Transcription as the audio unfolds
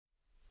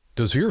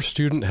Does your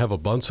student have a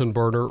Bunsen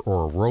burner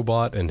or a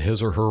robot in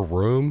his or her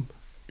room?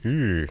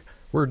 Ew.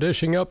 We're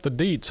dishing up the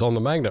deets on the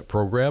magnet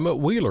program at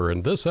Wheeler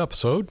in this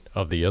episode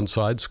of The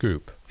Inside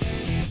Scoop.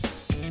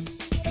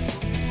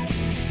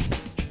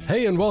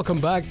 Hey, and welcome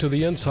back to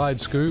The Inside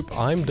Scoop.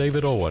 I'm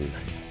David Owen.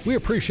 We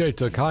appreciate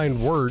the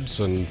kind words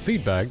and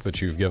feedback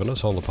that you've given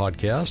us on the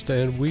podcast,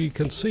 and we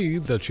can see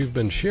that you've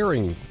been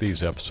sharing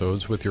these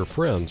episodes with your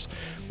friends.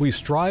 We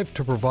strive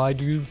to provide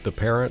you, the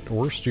parent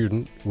or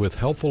student, with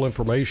helpful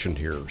information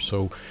here,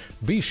 so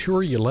be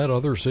sure you let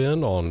others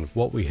in on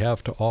what we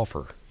have to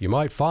offer. You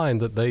might find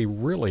that they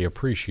really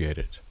appreciate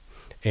it.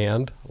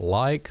 And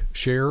like,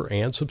 share,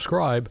 and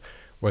subscribe,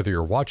 whether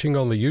you're watching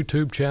on the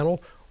YouTube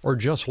channel or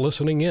just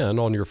listening in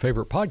on your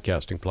favorite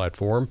podcasting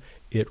platform.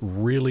 It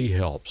really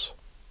helps.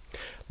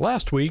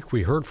 Last week,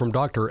 we heard from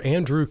Dr.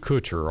 Andrew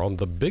Kutcher on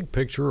the big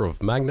picture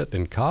of Magnet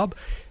and Cobb,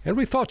 and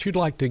we thought you'd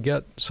like to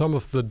get some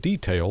of the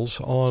details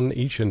on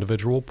each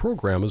individual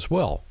program as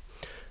well.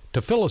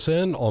 To fill us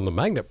in on the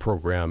Magnet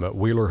program at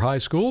Wheeler High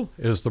School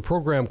is the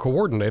program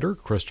coordinator,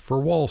 Christopher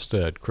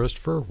Wallstead.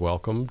 Christopher,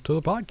 welcome to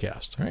the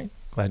podcast. All right.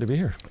 Glad to be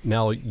here.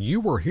 Now, you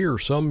were here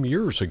some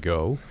years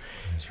ago,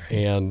 That's right.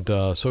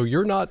 and so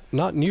you're not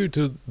new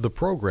to the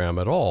program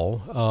at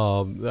all,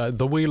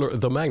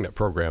 the Magnet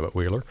program at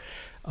Wheeler.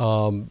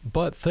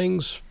 But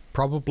things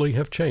probably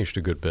have changed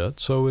a good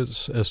bit, so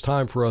it's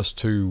time for us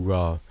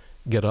to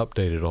get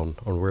updated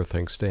on where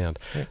things stand.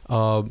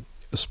 Okay.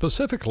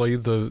 Specifically,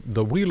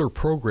 the Wheeler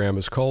program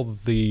is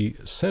called the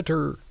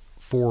Center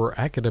for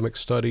Academic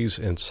Studies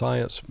in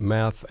Science,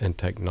 Math, and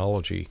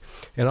Technology.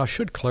 And I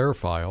should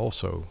clarify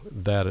also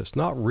that it's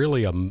not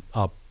really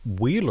a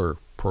Wheeler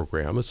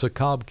program, it's a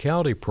Cobb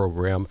County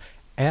program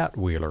at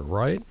Wheeler,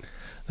 right?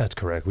 That's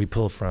correct. We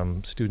pull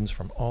from students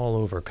from all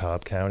over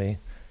Cobb County.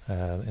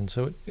 And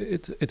so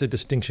it's a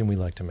distinction we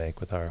like to make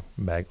with our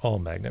all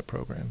magnet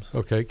programs.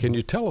 Okay. Can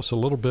you tell us a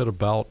little bit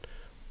about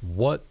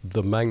what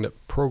the magnet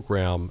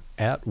program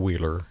at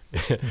Wheeler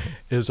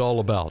is all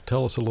about?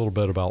 Tell us a little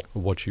bit about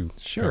what you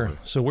Sure. cover.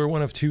 So we're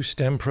one of two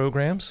STEM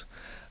programs.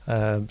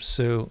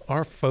 So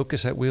our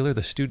focus at Wheeler,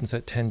 the students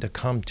that tend to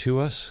come to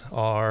us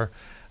are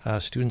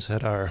students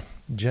that are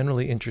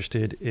generally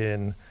interested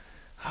in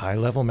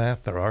high-level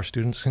math. There are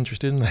students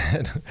interested in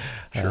that.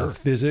 Sure.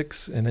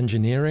 Physics and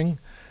engineering.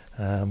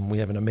 We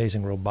have an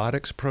amazing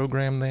robotics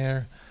program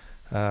there.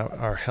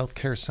 Our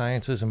healthcare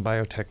sciences and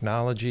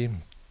biotechnology,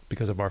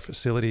 because of our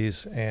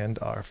facilities and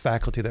our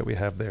faculty that we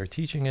have there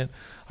teaching it,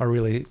 are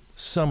really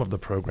some of the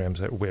programs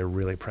that we're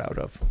really proud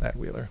of at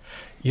Wheeler.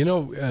 You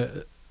know,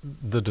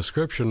 the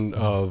description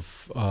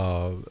of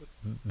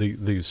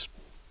these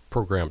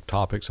program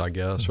topics, I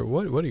guess, or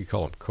what do you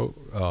call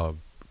them?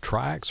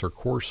 Tracks or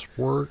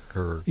coursework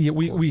or Yeah,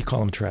 we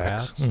call them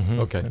tracks. paths? Mhm.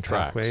 Okay, And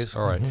tracks. pathways.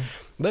 All right.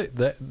 Mhm.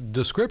 That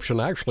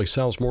description actually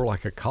sounds more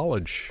like a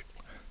college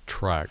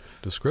track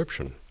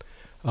description.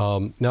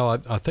 Now,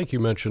 I think you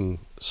mentioned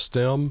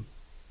STEM.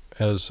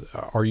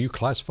 Are you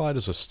classified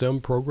as a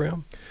STEM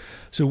program?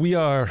 So we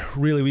are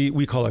really,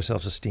 we call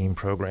ourselves a STEAM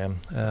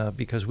program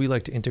because we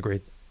like to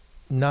integrate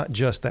not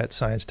just that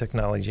science,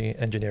 technology,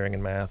 engineering,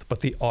 and math, but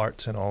the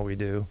arts in all we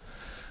do.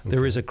 There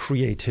Okay. is a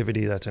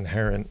creativity that's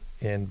inherent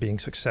in being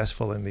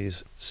successful in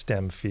these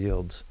STEM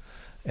fields.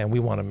 And we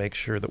want to make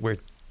sure that we're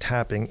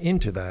tapping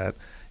into that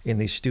in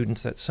these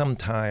students that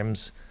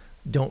sometimes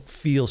don't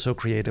feel so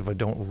creative or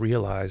don't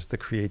realize the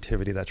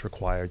creativity that's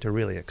required to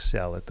really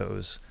excel at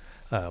those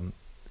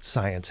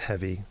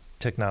science-heavy,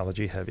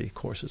 technology-heavy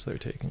courses they're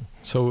taking.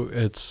 So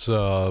it's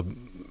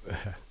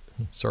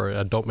sorry,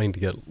 I don't mean to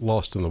get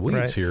lost in the weeds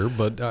Right. here,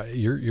 but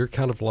you're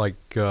kind of like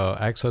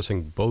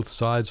accessing both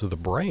sides of the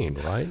brain,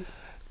 right?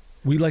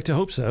 We like to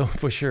hope so,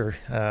 for sure.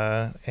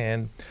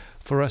 And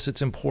for us,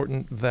 it's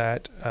important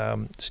that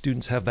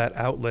students have that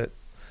outlet,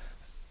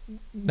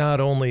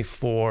 not only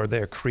for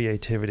their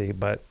creativity,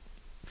 but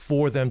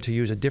for them to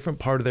use a different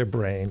part of their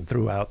brain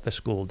throughout the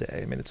school day.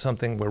 I mean, it's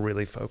something we're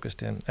really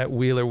focused in. At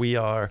Wheeler, we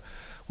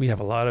have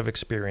a lot of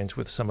experience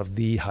with some of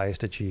the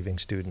highest achieving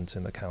students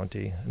in the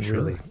county and Sure.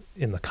 really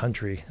in the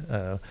country.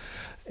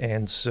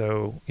 And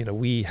so,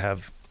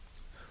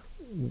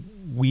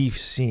 we've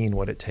seen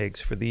what it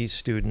takes for these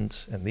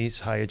students and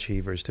these high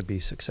achievers to be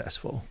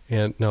successful.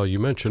 And now you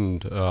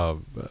mentioned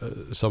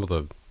some of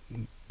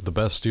the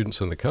best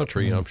students in the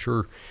country. Mhm. I'm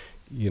sure,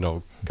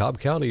 Cobb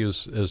County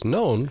is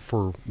known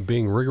for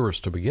being rigorous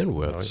to begin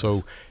with. Oh, yes.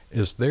 So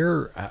is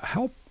there,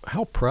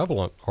 how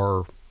prevalent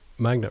are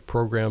magnet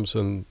programs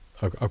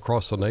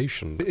across the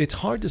nation? It's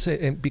hard to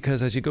say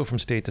because as you go from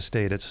state to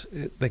state,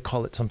 they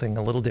call it something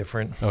a little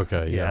different.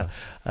 Okay, yeah.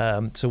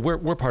 So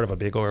we're part of a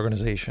big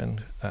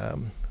organization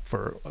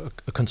for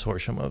a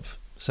consortium of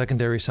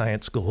secondary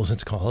science schools,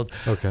 it's called.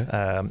 Okay.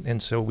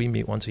 And so we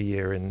meet once a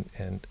year,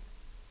 and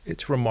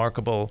it's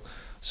remarkable.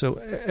 So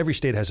every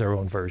state has their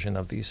own version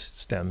of these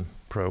STEM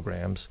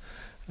programs,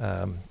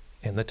 and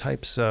the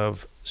types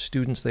of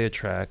students they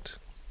attract,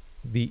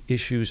 the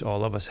issues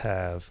all of us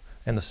have,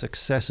 and the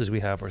successes we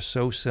have are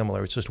so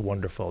similar. It's just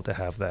wonderful to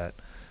have that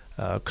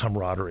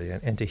camaraderie,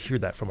 and to hear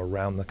that from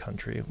around the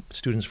country,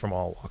 students from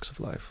all walks of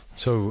life.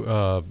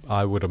 So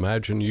I would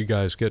imagine you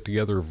guys get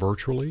together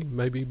virtually,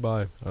 maybe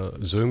by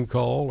Zoom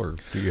call, or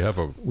do you have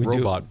a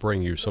robot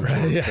bring you some sort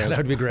of Yeah, that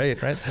would be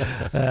great, right?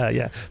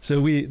 Yeah.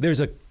 So there's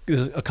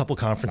a couple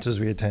conferences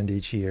we attend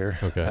each year.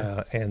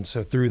 Okay. And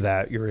so through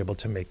that, you're able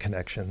to make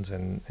connections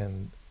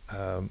and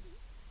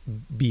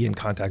be in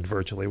contact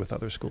virtually with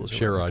other schools.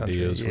 Share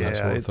ideas and that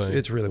sort of thing.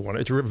 It's really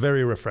wonderful. It's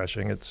very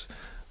refreshing. It's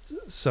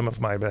some of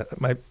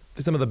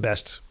some of the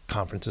best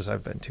conferences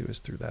I've been to is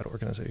through that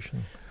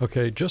organization.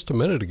 Okay, just a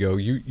minute ago,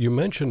 you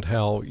mentioned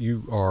how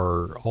you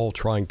are all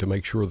trying to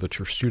make sure that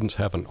your students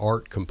have an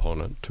art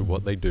component to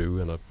what they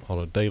do on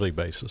a daily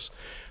basis.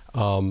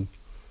 And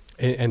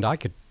I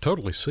could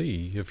totally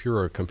see, if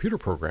you're a computer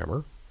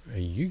programmer,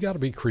 you got to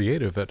be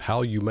creative at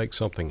how you make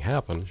something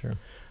happen. Sure.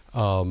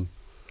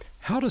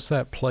 How does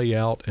that play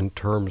out in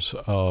terms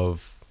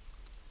of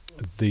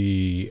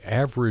the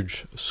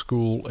average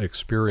school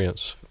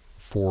experience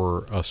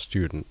for a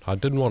student? I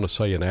didn't want to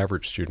say an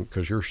average student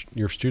because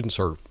your students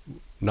are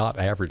not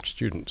average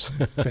students.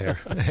 Fair.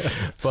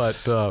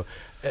 But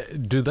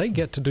do they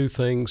get to do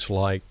things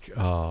like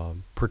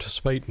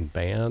participate in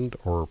band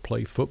or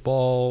play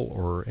football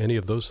or any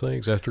of those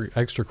things,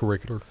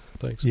 extracurricular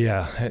things?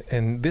 Yeah,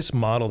 and this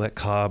model that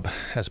Cobb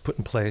has put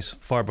in place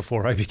far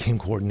before I became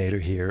coordinator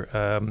here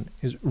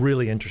is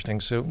really interesting.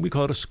 So we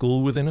call it a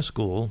school within a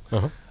school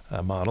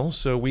model.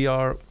 So we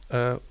are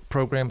a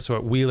program. So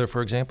at Wheeler,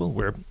 for example,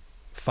 we're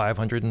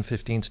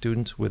 515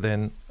 students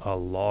within a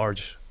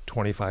large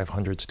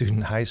 2,500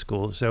 student high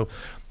school. So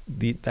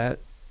that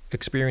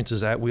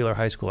experiences at Wheeler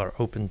High School are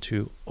open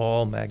to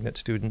all magnet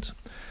students.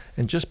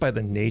 And just by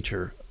the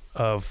nature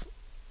of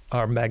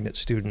our magnet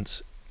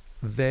students,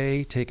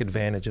 they take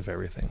advantage of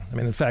everything. I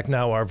mean, in fact,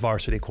 now our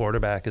varsity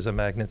quarterback is a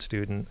magnet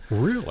student.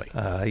 Really?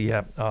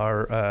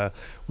 Yeah.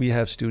 We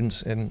have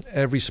students in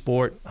every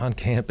sport on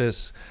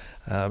campus,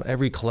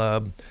 every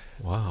club.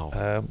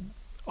 Wow.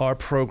 Our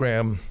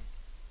program,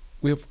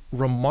 we have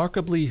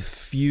remarkably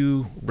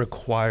few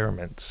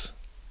requirements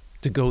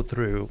to go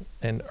through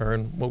and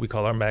earn what we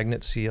call our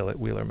magnet seal at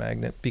Wheeler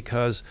Magnet,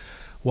 because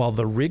while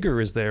the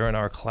rigor is there in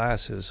our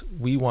classes,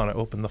 we want to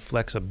open the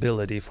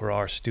flexibility for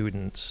our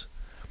students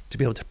to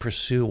be able to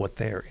pursue what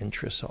their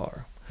interests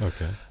are.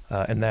 Okay.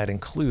 And that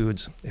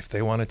includes, if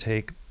they want to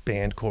take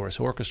band, chorus,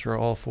 orchestra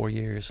all 4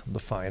 years, the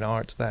fine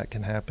arts, that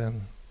can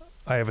happen.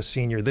 I have a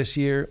senior this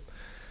year.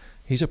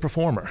 He's a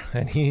performer,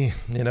 and he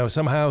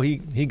somehow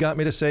he got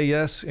me to say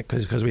yes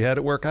because we had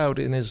it work out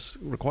in his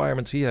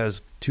requirements. He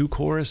has 2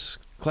 chorus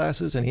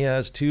classes and he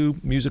has 2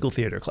 musical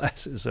theater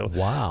classes. So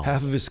wow.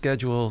 Half of his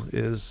schedule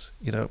is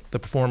the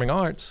performing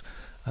arts,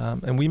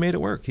 and we made it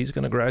work. He's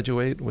going to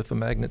graduate with the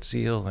magnet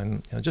seal,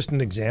 and just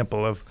an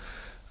example of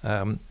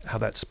how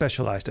that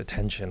specialized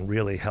attention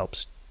really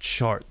helps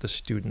chart the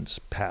students'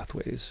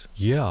 pathways.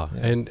 Yeah.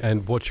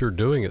 And what you're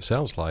doing, it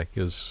sounds like,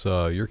 is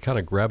you're kind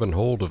of grabbing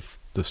hold of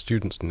the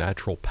student's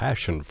natural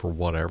passion for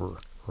whatever,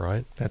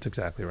 right? That's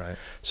exactly right.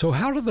 So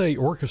how do they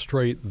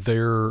orchestrate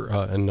their,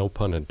 and no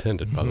pun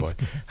intended, by the way,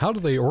 how do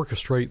they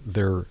orchestrate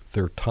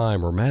their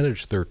time or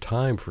manage their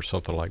time for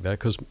something like that?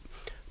 Because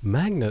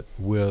magnet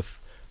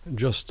with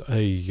just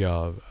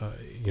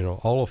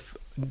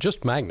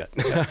just magnet,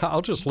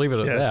 I'll just leave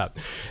it at that,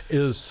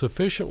 is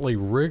sufficiently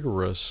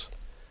rigorous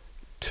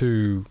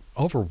to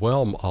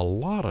overwhelm a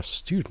lot of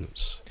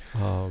students.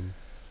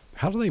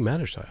 How do they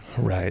manage that?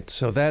 Right.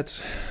 So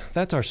that's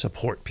our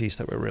support piece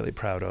that we're really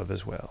proud of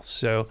as well.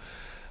 So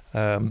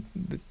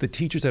the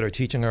teachers that are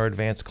teaching our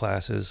advanced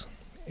classes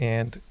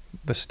and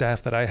the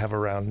staff that I have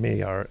around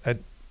me are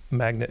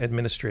magnet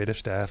administrative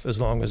staff, as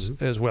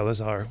well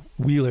as our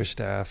Wheeler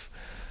staff.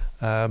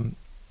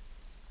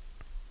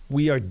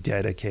 We are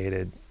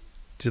dedicated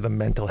to the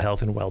mental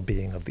health and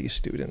well-being of these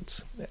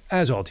students,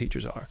 as all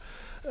teachers are.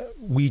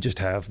 We just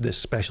have this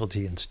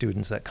specialty in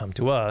students that come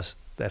to us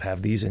that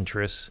have these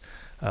interests.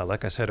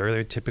 Like I said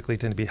earlier, typically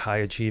tend to be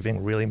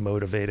high-achieving, really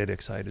motivated,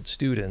 excited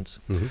students.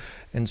 Mm-hmm.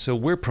 And so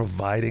we're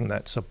providing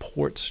that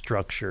support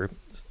structure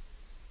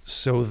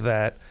so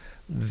that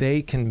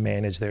they can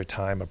manage their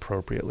time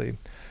appropriately.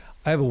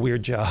 I have a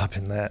weird job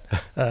in that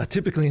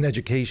typically in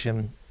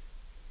education,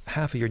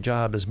 half of your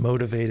job is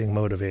motivating.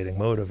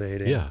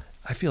 Yeah.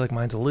 I feel like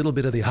mine's a little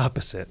bit of the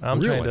opposite.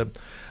 I'm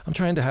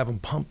trying to have them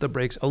pump the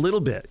brakes a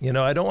little bit.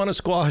 I don't want to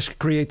squash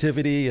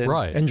creativity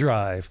and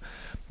drive.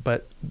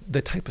 But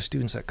the type of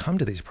students that come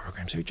to these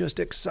programs are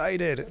just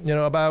excited,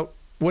 about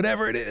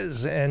whatever it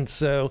is. And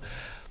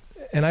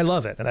I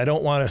love it. And I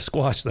don't want to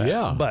squash that.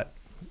 Yeah. But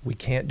we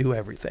can't do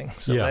everything.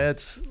 So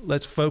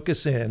let's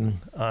focus in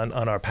on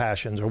our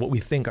passions, or what we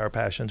think our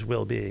passions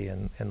will be.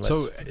 And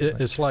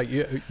it's like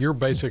you're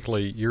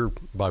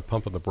by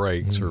pumping the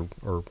brakes or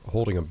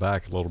holding them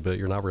back a little bit,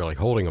 you're not really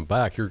holding them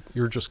back.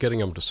 You're just getting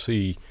them to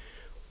see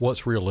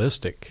what's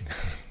realistic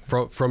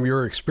from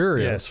your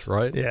experience, Yes,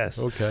 right? yes.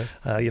 Okay.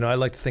 I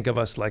like to think of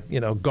us like,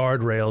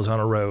 guardrails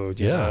on a road.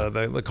 You know,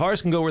 the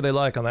cars can go where they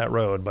like on that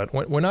road, but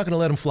we're not going to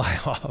let them fly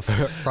off.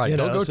 Right.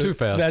 Don't go too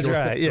fast. That's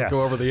right. Yeah.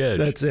 Go over the edge.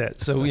 That's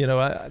it. So,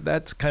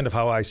 that's kind of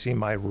how I see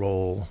my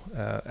role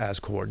as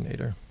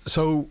coordinator.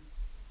 So,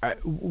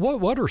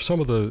 what are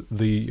some of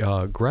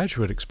the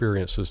graduate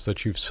experiences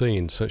that you've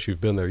seen since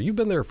you've been there? You've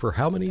been there for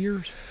how many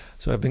years?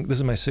 So this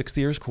is my 6th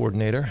year as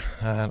coordinator,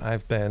 and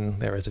I've been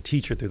there as a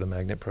teacher through the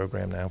Magnet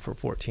program now for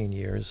 14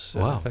 years. So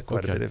Wow. I've had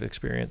quite a bit of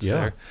experience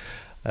Yeah.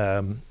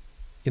 there.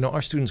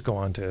 Our students go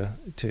on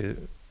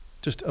to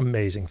just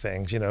amazing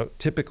things.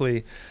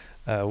 Typically,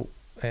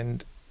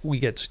 and we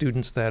get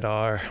students that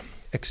are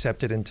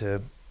accepted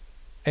into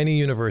any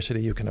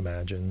university you can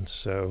imagine.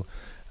 So,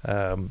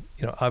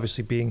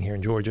 obviously being here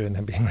in Georgia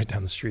and being right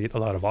down the street, a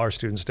lot of our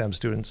students, STEM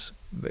students,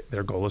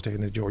 their goal is to get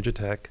into Georgia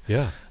Tech.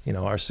 Yeah.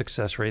 Our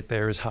success rate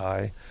there is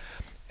high.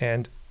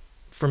 And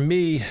for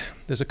me,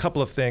 there's a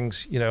couple of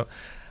things, I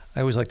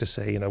always like to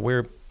say,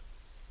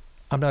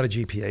 I'm not a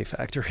GPA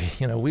factory.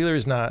 Wheeler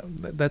is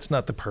that's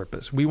not the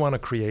purpose. We want to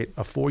create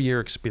a 4-year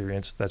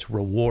experience that's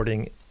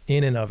rewarding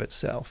in and of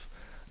itself.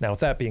 Now, with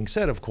that being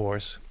said, of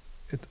course,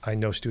 I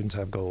know students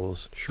have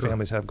goals, Sure.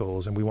 families have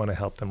goals, and we want to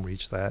help them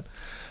reach that.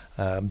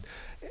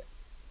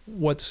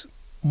 What's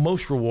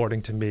most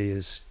rewarding to me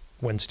is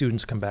when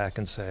students come back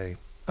and say,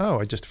 "Oh,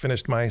 I just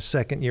finished my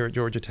 2nd year at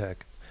Georgia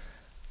Tech.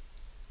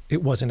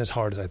 It wasn't as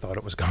hard as I thought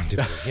it was going to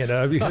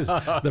be," because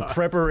the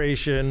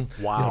preparation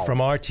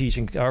from our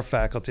teaching, our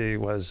faculty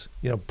was,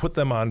 put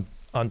them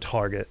on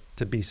target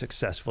to be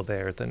successful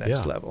there at the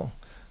next level.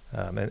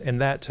 And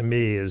that to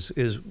me is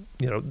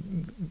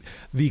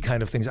the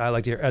kind of things I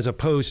like to hear, as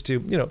opposed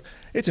to,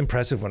 it's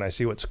impressive when I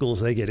see what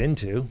schools they get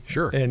into.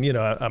 Sure. And,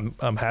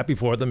 I'm happy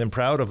for them and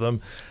proud of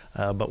them.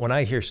 But when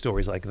I hear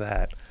stories like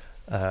that,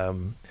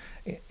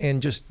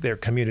 and just their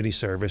community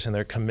service and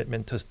their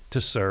commitment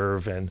to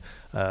serve, and,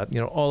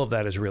 all of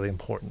that is really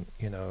important,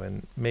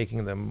 and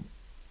making them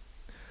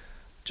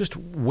just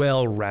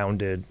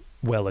well-rounded,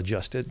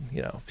 well-adjusted,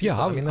 people. Yeah,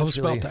 I was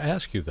really, about to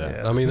ask you that.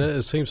 Yeah. I mean,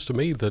 it seems to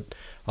me that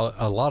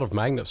a lot of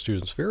magnet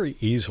students very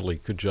easily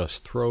could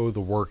just throw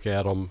the work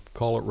at them,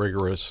 call it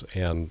rigorous,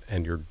 and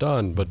you're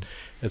done. But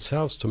it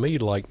sounds to me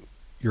like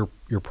your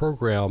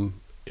program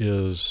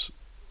is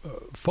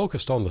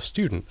focused on the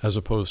student as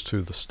opposed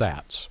to the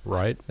stats,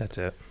 right? That's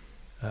it.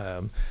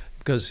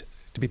 Because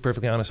to be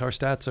perfectly honest, our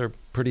stats are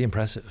pretty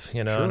impressive,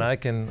 Sure. and I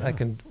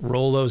can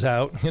roll those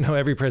out,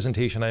 every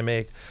presentation I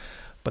make.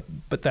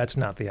 But that's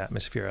not the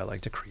atmosphere I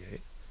like to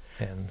create,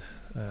 and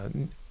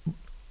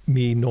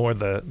me nor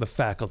the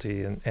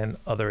faculty and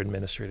other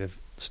administrative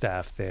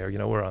staff there,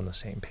 we're on the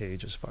same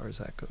page as far as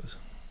that goes.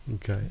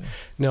 Okay. Yeah.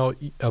 Now,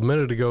 a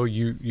minute ago,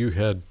 you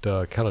had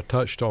kind of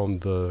touched on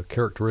the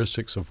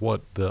characteristics of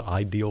what the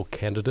ideal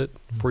candidate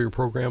for your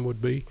program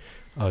would be.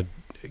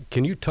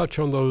 Can you touch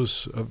on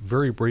those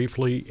very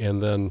briefly,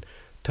 and then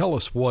tell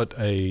us what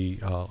a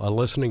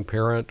listening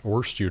parent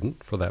or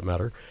student, for that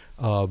matter,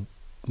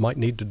 might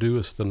need to do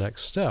as the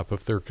next step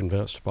if they're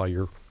convinced by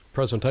your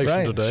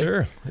presentation today?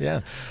 Sure,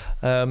 yeah.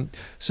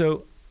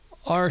 So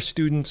our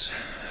students,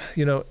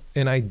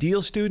 an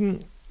ideal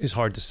student is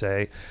hard to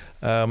say.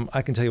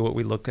 I can tell you what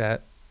we look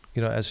at,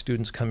 as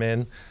students come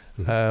in.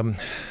 Mm-hmm.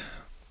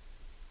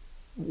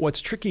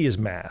 What's tricky is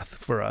math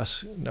for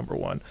us, number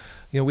one.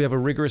 We have a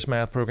rigorous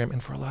math program,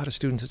 and for a lot of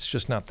students, it's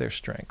just not their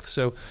strength.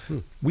 So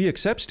we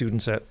accept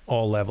students at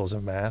all levels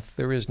of math.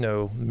 There is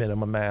no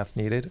minimum math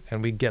needed,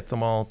 and we get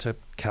them all to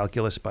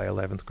calculus by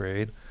 11th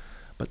grade.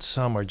 But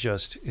some are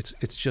just,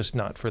 it's just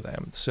not for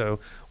them. So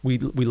we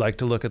like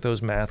to look at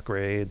those math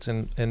grades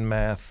and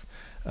math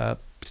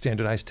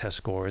standardized test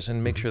scores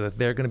and make sure that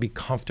they're going to be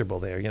comfortable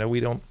there.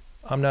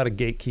 I'm not a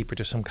gatekeeper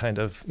to some kind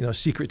of,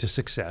 secret to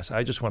success.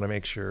 I just want to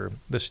make sure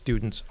the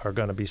students are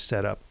going to be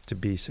set up to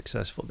be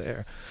successful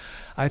there.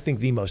 I think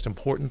the most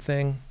important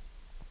thing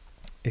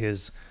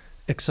is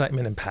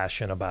excitement and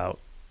passion about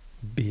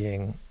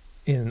being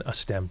in a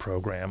STEM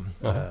program.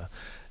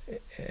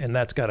 And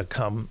that's got to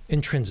come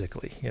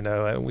intrinsically.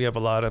 We have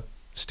a lot of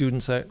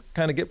students that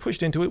kind of get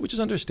pushed into it, which is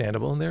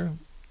understandable, and they're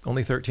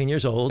only 13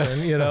 years old,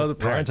 and the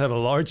parents have a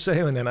large say,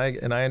 and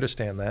I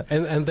understand that.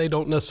 And they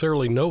don't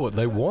necessarily know what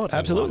they want.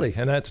 Absolutely,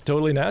 and that's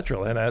totally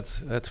natural, and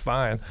that's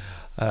fine.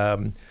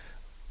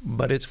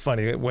 But it's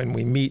funny when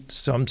we meet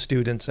some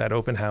students at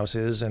open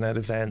houses and at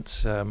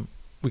events,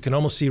 we can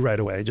almost see right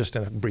away, just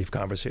in a brief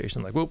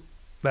conversation, like, whoop,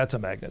 that's a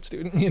magnet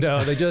student.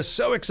 They're just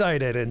so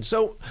excited and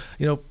so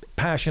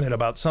passionate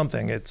about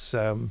something. It's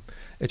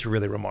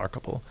really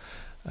remarkable.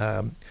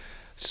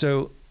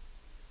 So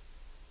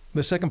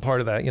the second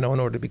part of that, in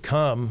order to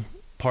become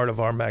part of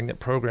our magnet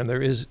program,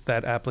 there is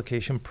that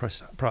application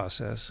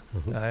process.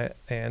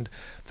 And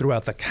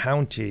throughout the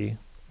county,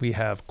 we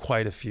have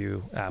quite a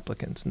few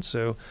applicants. And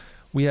so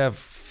we have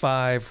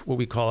 5 what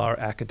we call our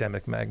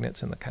academic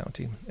magnets in the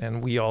county,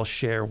 and we all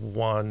share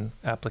one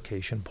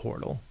application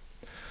portal.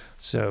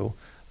 So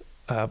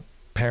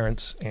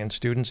parents and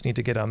students need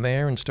to get on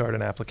there and start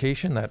an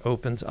application. That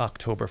opens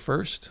October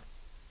 1st.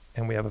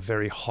 and we have a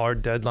very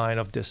hard deadline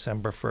of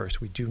December 1st.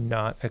 We do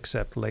not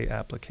accept late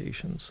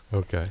applications.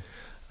 Okay.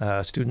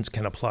 Students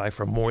can apply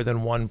for more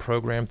than one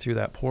program through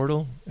that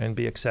portal and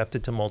be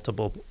accepted to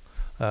multiple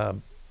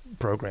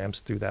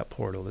programs through that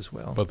portal as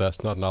well. But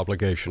that's not an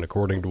obligation,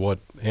 according to what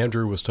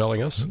Andrew was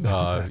telling us.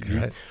 That's exactly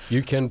right.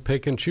 You can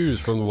pick and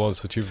choose from the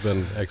ones that you've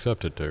been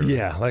accepted to.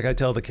 Yeah, like I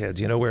tell the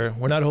kids, we're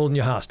not holding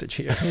you hostage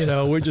here.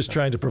 We're just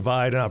trying to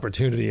provide an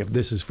opportunity if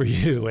this is for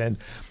you, and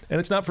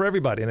it's not for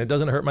everybody, and it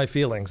doesn't hurt my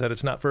feelings that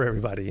it's not for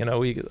everybody.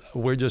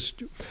 We're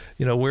just,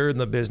 we're in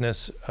the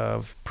business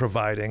of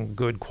providing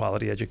good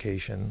quality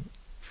education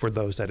for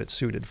those that it's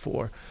suited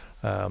for.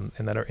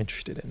 And that are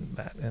interested in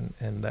that.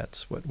 And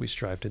that's what we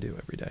strive to do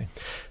every day.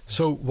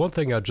 So one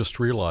thing I just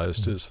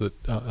realized is that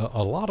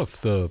a lot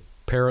of the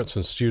parents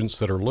and students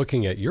that are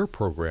looking at your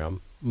program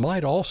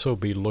might also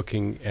be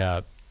looking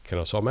at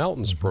Kennesaw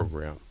Mountain's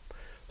program.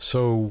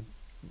 So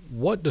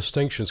what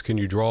distinctions can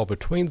you draw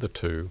between the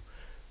two?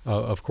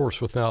 Of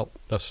course, without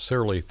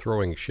necessarily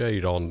throwing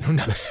shade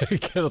on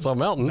Kennesaw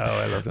Mountain. Oh,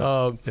 I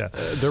love that.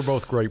 They're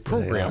both great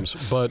programs,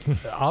 but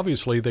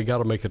obviously they got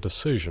to make a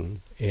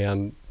decision.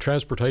 And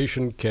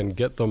transportation can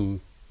get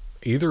them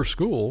either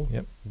school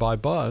by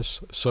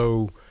bus.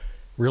 So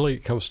really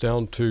it comes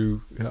down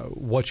to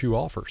what you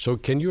offer. So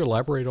can you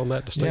elaborate on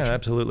that distinction? Yeah,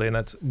 absolutely. And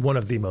that's one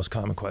of the most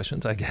common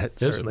questions I get,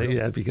 certainly. Really?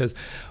 Yeah, because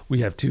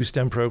we have 2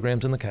 STEM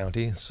programs in the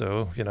county.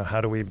 So,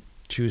 how do we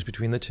choose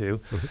between the two?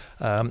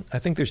 I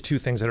think there's 2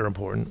 things that are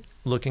important.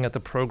 Looking at the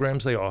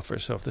programs they offer.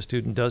 So if the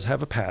student does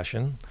have a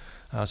passion,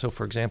 so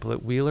for example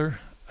at Wheeler,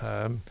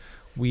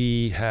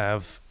 we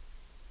have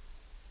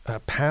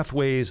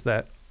pathways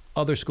that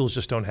other schools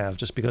just don't have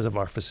just because of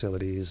our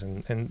facilities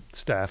and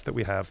staff that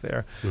we have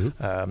there.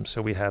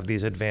 So we have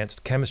these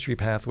advanced chemistry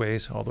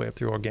pathways all the way up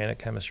through organic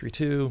chemistry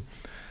too.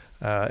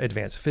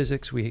 Advanced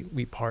physics,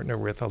 we partner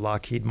with a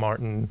Lockheed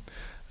Martin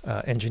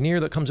engineer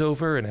that comes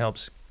over and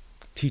helps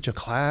teach a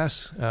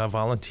class,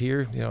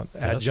 volunteer,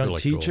 adjunct really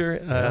teacher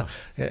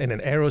cool. in an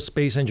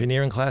aerospace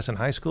engineering class in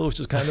high school, which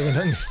is kind of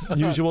an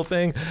unusual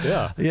thing.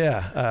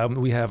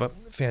 We have a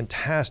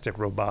fantastic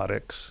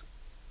robotics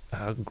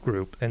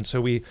group. And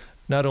so we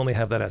not only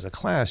have that as a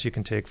class you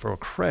can take for a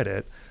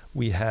credit,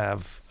 we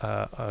have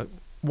a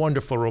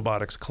wonderful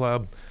robotics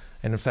club.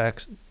 And in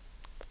fact,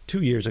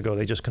 2 years ago,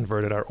 they just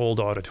converted our old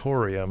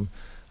auditorium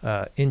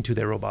into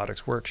their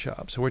robotics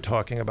workshop. So we're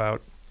talking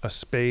about a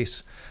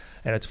space.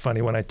 And it's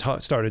funny, when I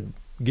started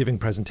giving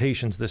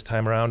presentations this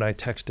time around, I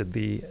texted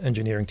the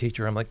engineering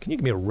teacher. I'm like, can you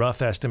give me a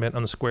rough estimate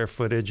on the square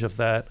footage of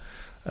that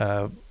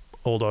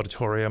old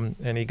auditorium?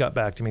 And he got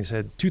back to me and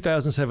said,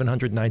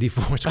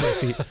 2,794 square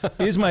feet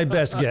is my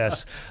best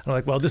guess. I'm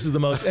like, well, this is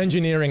the most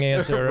engineering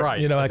answer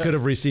I could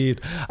have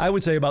received. I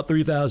would say about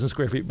 3,000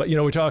 square feet. But,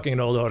 we're talking an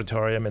old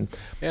auditorium.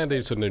 And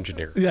he's an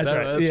engineer. That's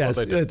right. Yes,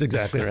 what they do. That's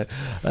exactly right.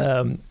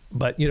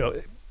 But,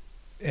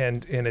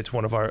 and it's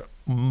one of our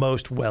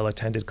most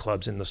well-attended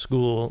clubs in the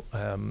school,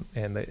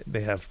 and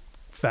they have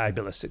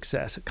fabulous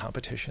success at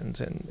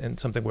competitions and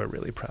something we're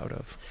really proud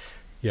of.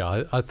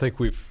 Yeah, I think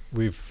we've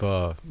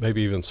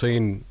maybe even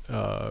seen,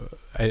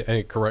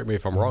 and correct me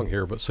if I'm wrong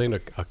here, but seen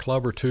a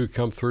club or two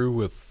come through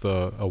with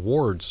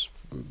awards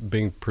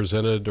being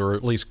presented, or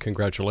at least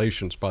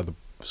congratulations by the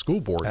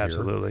school board.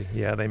 Absolutely.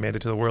 Yeah, they made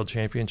it to the World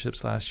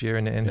Championships last year,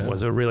 and it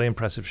was a really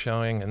impressive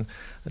showing, and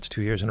that's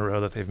 2 years in a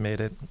row that they've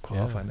made it,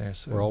 qualifying there.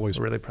 So we're always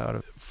really proud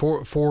of it.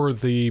 For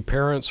the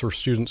parents or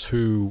students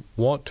who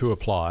want to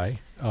apply,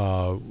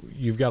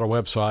 you've got a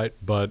website,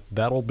 but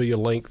that'll be a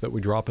link that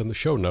we drop in the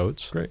show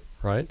notes. Great.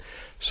 Right?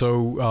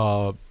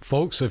 So,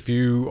 folks, if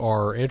you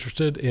are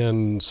interested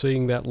in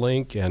seeing that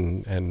link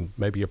and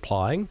maybe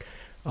applying,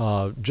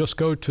 just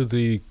go to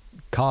the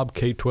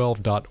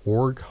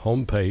cobbk12.org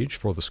homepage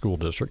for the school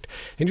district,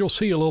 and you'll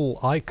see a little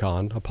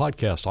icon, a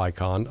podcast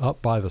icon,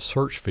 up by the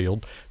search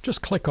field.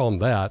 Just click on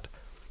that.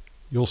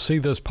 You'll see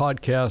this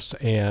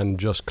podcast and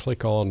just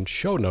click on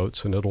show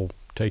notes, and it'll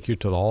take you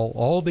to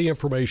all the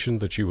information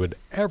that you would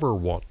ever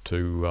want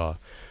to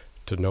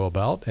know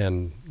about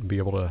and be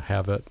able to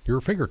have at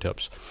your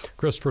fingertips.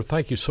 Christopher,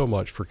 thank you so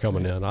much for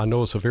coming in. I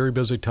know it's a very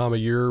busy time of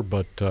year,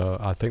 but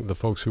I think the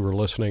folks who are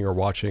listening or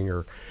watching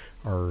are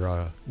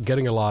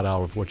getting a lot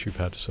out of what you've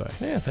had to say.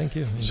 Yeah, thank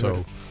you.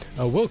 So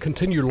we'll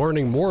continue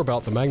learning more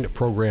about the magnet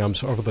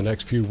programs over the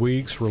next few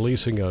weeks,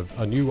 releasing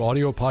a new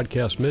audio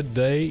podcast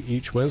midday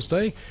each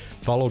Wednesday,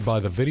 followed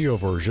by the video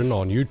version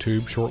on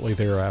YouTube shortly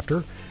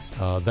thereafter.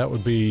 That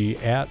would be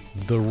at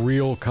The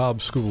Real Cobb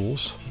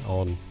Schools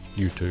on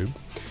YouTube.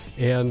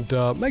 And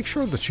make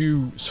sure that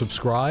you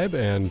subscribe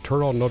and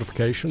turn on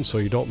notifications so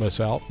you don't miss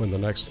out when the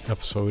next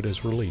episode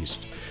is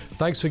released.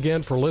 Thanks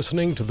again for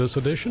listening to this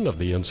edition of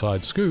The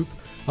Inside Scoop,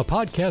 a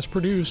podcast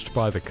produced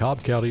by the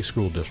Cobb County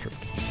School District.